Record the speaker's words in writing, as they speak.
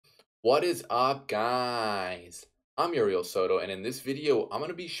What is up, guys? I'm Uriel Soto, and in this video, I'm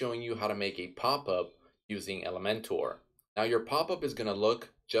going to be showing you how to make a pop-up using Elementor. Now, your pop-up is going to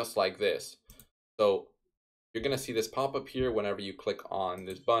look just like this. So, you're going to see this pop-up here whenever you click on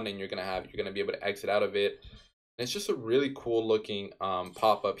this button, and you're going to be able to exit out of it. And it's just a really cool looking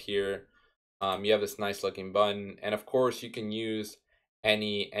pop-up here. You have this nice looking button, and of course, you can use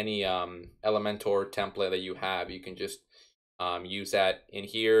any Elementor template that you have. You can just use that in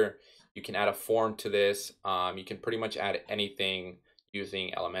here. You can add a form to this. You can pretty much add anything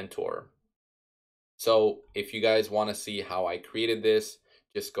using Elementor. So if you guys want to see how I created this,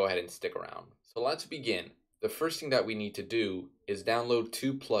 just go ahead and stick around. So let's begin. The first thing that we need to do is download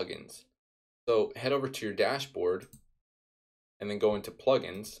two plugins. So head over to your dashboard and then go into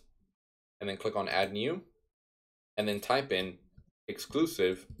plugins and then click on add new and then type in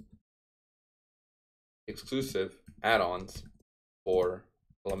exclusive add-ons for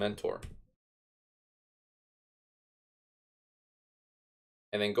Elementor.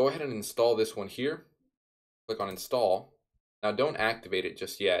 And then go ahead and install this one here. Click on install. Now don't activate it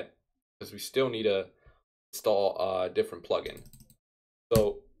just yet because we still need to install a different plugin.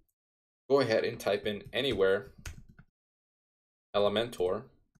 So go ahead and type in anywhere Elementor.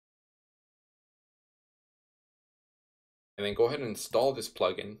 And then go ahead and install this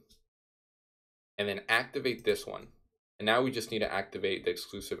plugin. And then activate this one. And now we just need to activate the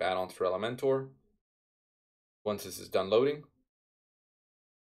exclusive add-ons for Elementor. Once this is done loading.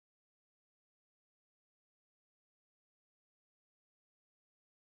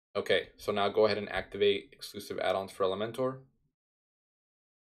 Okay, so now go ahead and activate exclusive add-ons for Elementor.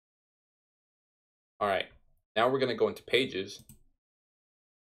 All right, now we're gonna go into pages.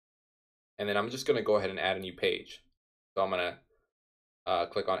 And then I'm just gonna go ahead and add a new page. So I'm gonna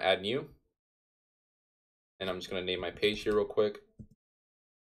click on add new. And I'm just gonna name my page here real quick.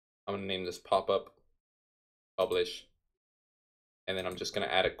 I'm gonna name this pop-up, publish. And then I'm just gonna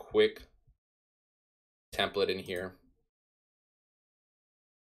add a quick template in here.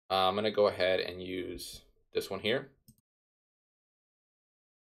 I'm gonna go ahead and use this one here.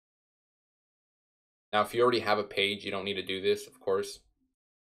 Now, if you already have a page, you don't need to do this, of course.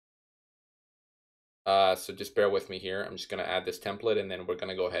 So just bear with me here. I'm just gonna add this template and then we're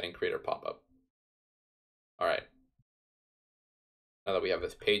gonna go ahead and create our pop-up. All right. Now that we have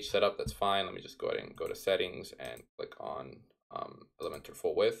this page set up, that's fine. Let me just go ahead and go to settings and click on Elementor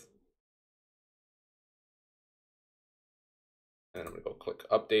full width. And then I'm gonna go click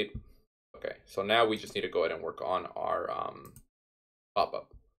update. Okay, so now we just need to go ahead and work on our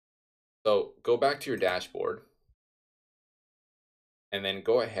pop-up. So go back to your dashboard and then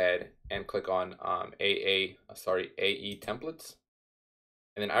go ahead and click on AE templates.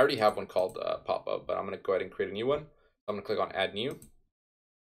 And then I already have one called pop-up, but I'm gonna go ahead and create a new one. So I'm gonna click on add new.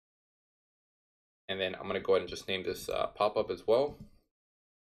 And then I'm gonna go ahead and just name this pop-up as well.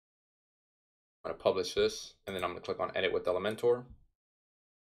 I'm gonna publish this, and then I'm gonna click on edit with Elementor.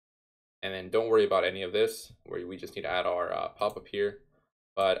 And then don't worry about any of this, where we just need to add our pop-up here.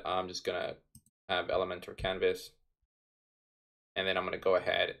 But I'm just gonna have Elementor canvas. And then I'm gonna go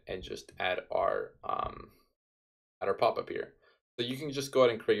ahead and just add our pop-up here. So you can just go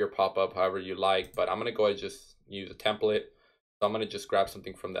ahead and create your pop-up however you like, but I'm gonna go ahead and just use a template. So I'm gonna just grab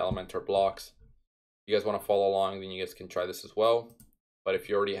something from the Elementor blocks. If you guys want to follow along, then you guys can try this as well. But if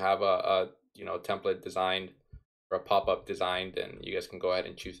you already have a template designed or a pop-up designed, then you guys can go ahead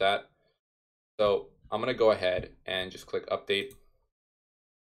and choose that. So I'm gonna go ahead and just click update.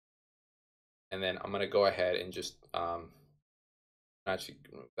 And then I'm gonna go ahead and just actually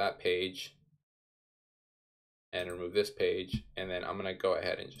remove that page and remove this page. And then I'm gonna go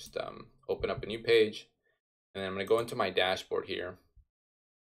ahead and just open up a new page. And then I'm gonna go into my dashboard here.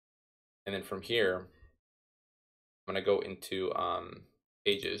 And then from here, I'm gonna go into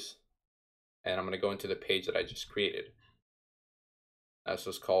pages. And I'm gonna go into the page that I just created. This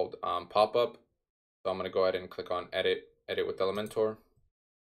was called pop-up. So I'm gonna go ahead and click on edit with Elementor.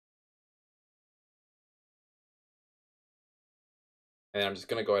 And then I'm just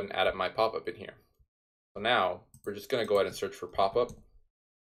gonna go ahead and add my pop-up in here. So now we're just gonna go ahead and search for pop-up.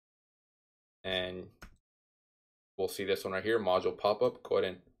 And we'll see this one right here, module pop-up. Go ahead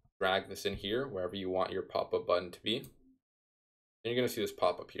and drag this in here, wherever you want your pop-up button to be. And you're gonna see this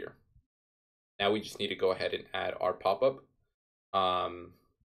pop-up here. Now we just need to go ahead and add our pop-up.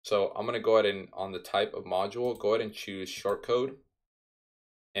 So I'm gonna go ahead and on the type of module, go ahead and choose shortcode.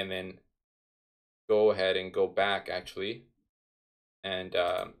 And then go ahead and go back actually. And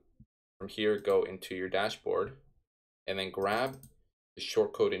from here, go into your dashboard and then grab the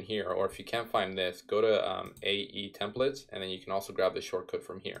shortcode in here. Or if you can't find this, go to AE templates, and then you can also grab the shortcode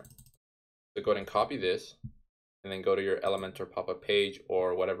from here. So go ahead and copy this, and then go to your Elementor pop-up page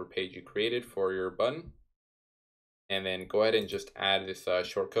or whatever page you created for your button, and then go ahead and just add this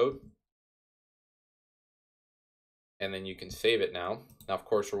shortcode, and then you can save it now. Now, of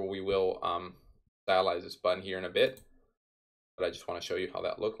course, we will stylize this button here in a bit, but I just want to show you how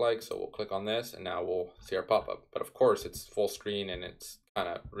that looked like. So we'll click on this, and now we'll see our pop-up. But of course, it's full screen, and it's kind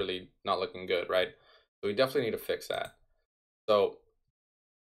of really not looking good, right? So we definitely need to fix that. So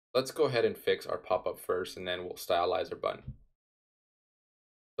let's go ahead and fix our pop-up first, and then we'll stylize our button.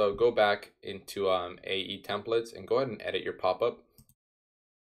 So go back into AE templates and go ahead and edit your pop-up.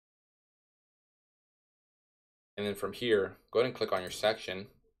 And then from here, go ahead and click on your section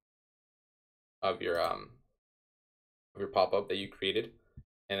of your pop-up that you created.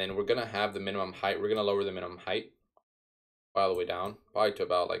 And then we're gonna have the minimum height. We're gonna lower the minimum height all the way down, probably to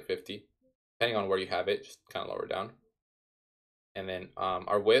about like 50, depending on where you have it. Just kind of lower it down. And then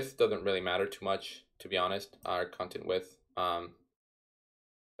our width doesn't really matter too much, to be honest. Our content width, but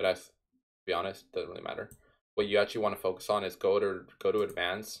to be honest, doesn't really matter. What you actually want to focus on is go to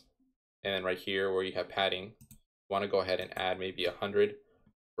advanced, and then right here where you have padding, you want to go ahead and add maybe 100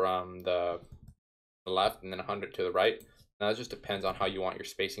 from the left and then 100 to the right. Now that just depends on how you want your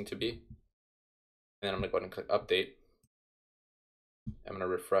spacing to be. And then I'm gonna go ahead and click update. I'm gonna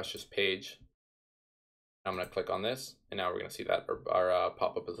refresh this page. I'm gonna click on this, and now we're gonna see that our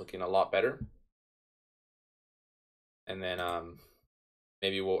pop-up is looking a lot better. And then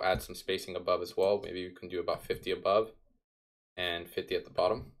maybe we'll add some spacing above as well. Maybe we can do about 50 above and 50 at the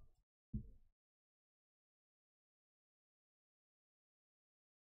bottom.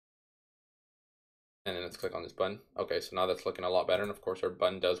 And then let's click on this button. Okay, so now that's looking a lot better. And of course our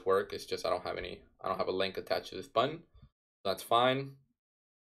button does work. It's just I don't have a link attached to this button. So that's fine.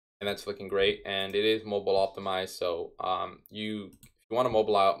 And that's looking great. And it is mobile optimized. So if you want to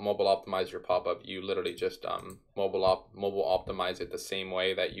mobile optimize your pop-up, you literally just mobile optimize it the same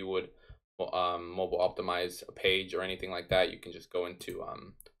way that you would mobile optimize a page or anything like that. You can just go into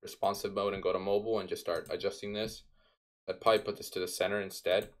responsive mode and go to mobile and just start adjusting this. I'd probably put this to the center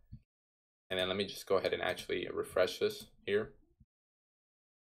instead. And then let me just go ahead and actually refresh this here.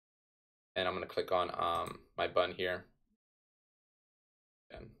 And I'm going to click on my button here.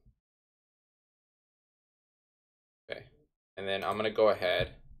 Okay. And then I'm going to go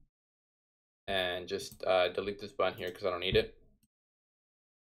ahead and just delete this button here because I don't need it.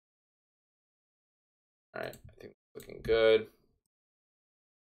 All right. I think it's looking good.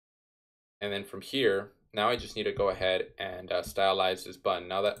 And then from here, now I just need to go ahead and stylize this button.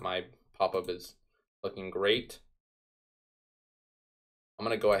 Now that my pop-up is looking great, I'm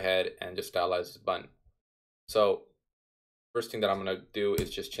going to go ahead and just stylize this button. So first thing that I'm going to do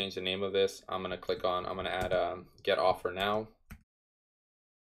is just change the name of this. I'm going to add get offer now.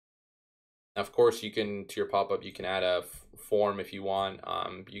 Now, of course, you can, to your pop-up, you can add a form if you want.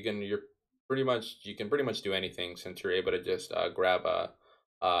 You can pretty much do anything since you're able to just grab a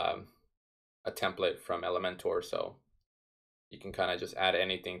template from Elementor. So you can kind of just add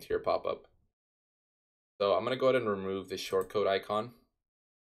anything to your pop-up. So I'm going to go ahead and remove this shortcode icon.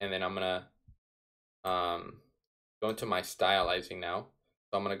 And then I'm going to go into my stylizing now.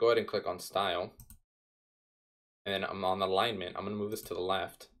 So I'm going to go ahead and click on style. And then I'm on alignment. I'm going to move this to the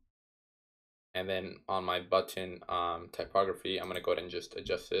left. And then on my button typography, I'm going to go ahead and just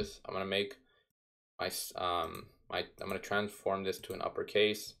adjust this. I'm going to make my, I'm going to transform this to an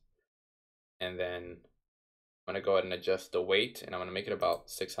uppercase. And then I'm going to go ahead and adjust the weight. And I'm going to make it about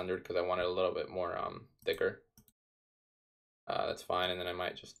 600 because I want it a little bit more thicker. That's fine. And then I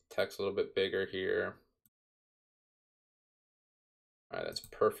might just text a little bit bigger here. All right, that's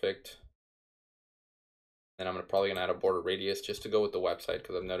perfect. Then I'm probably gonna add a border radius just to go with the website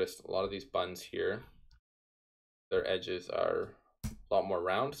because I've noticed a lot of these buttons here, their edges are a lot more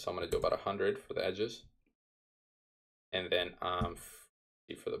round. So I'm gonna do about 100 for the edges. And then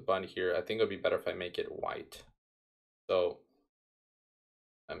for the button here, I think it would be better if I make it white. So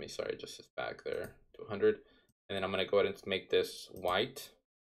adjust this back there to 100. And then I'm gonna go ahead and make this white.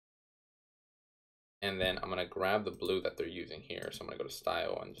 And then I'm gonna grab the blue that they're using here. So I'm gonna go to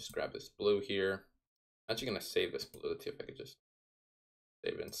style and just grab this blue here. I'm actually gonna save this blue. Let's see if I could just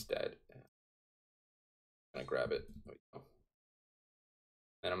save it instead. I'm gonna grab it. There we go.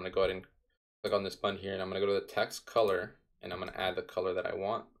 And I'm gonna go ahead and click on this button here, and I'm gonna go to the text color, and I'm gonna add the color that I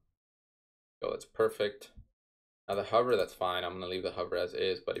want. So that's perfect. Now the hover, that's fine. I'm gonna leave the hover as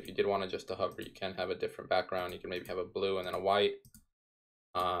is, but if you did want to just to hover, you can have a different background. You can maybe have a blue and then a white.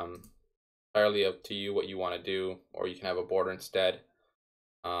 Entirely up to you what you want to do, or you can have a border instead.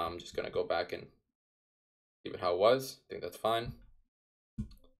 I'm just gonna go back and leave it how it was. I think that's fine.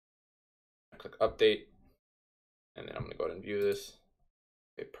 update, and then I'm gonna go ahead and view this.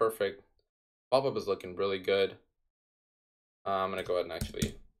 Okay, perfect. Pop-up is looking really good. I'm gonna go ahead and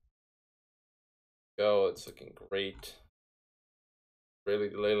actually go. It's looking great.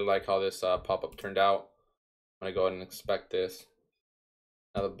 Really like how this pop-up turned out. I'm gonna go ahead and inspect this.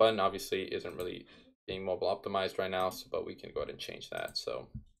 Now the button obviously isn't really being mobile optimized right now, so, but we can go ahead and change that. So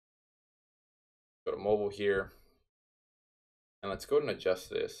go to mobile here, and let's go ahead and adjust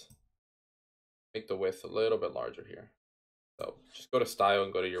this. Make the width a little bit larger here. So just go to style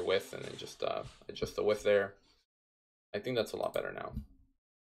and go to your width, and then just adjust the width there. I think that's a lot better now.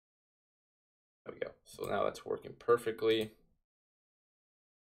 There we go. So now that's working perfectly.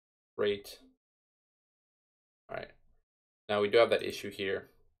 Great. All right. Now we do have that issue here.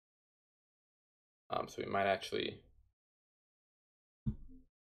 So we might actually.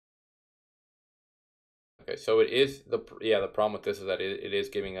 Okay, so it is the problem with this is that it is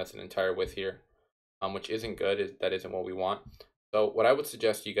giving us an entire width here, which isn't good. That isn't what we want. So what I would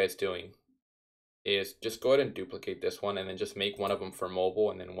suggest you guys doing is just go ahead and duplicate this one, and then just make one of them for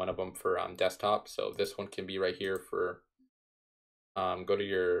mobile and then one of them for desktop. So this one can be right here for go to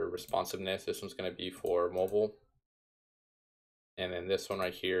your responsiveness. This one's going to be for mobile, and then this one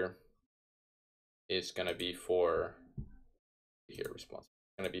right here is going to be for responsive.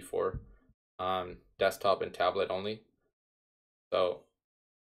 It's going to be for desktop and tablet only. So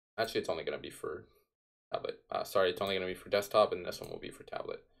actually it's only going to be for tablet. Sorry, it's only going to be for desktop, and this one will be for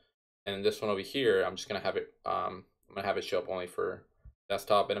tablet. And this one over here, I'm just going to have it I'm going to have it show up only for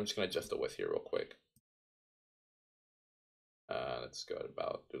desktop, and I'm just going to adjust the width here real quick. Let's go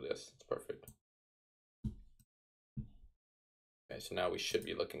about do this. It's perfect. Okay, so now we should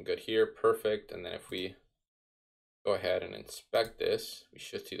be looking good here. Perfect. And then if we go ahead and inspect this, we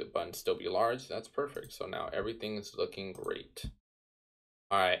should see the button still be large. That's perfect. So now everything is looking great.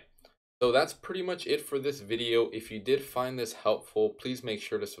 All right. So that's pretty much it for this video. If you did find this helpful, please make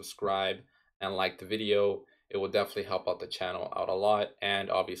sure to subscribe and like the video. It will definitely help out the channel out a lot. And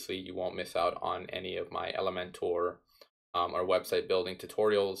obviously you won't miss out on any of my Elementor or website building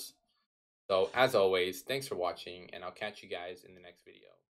tutorials. So as always, thanks for watching, and I'll catch you guys in the next video.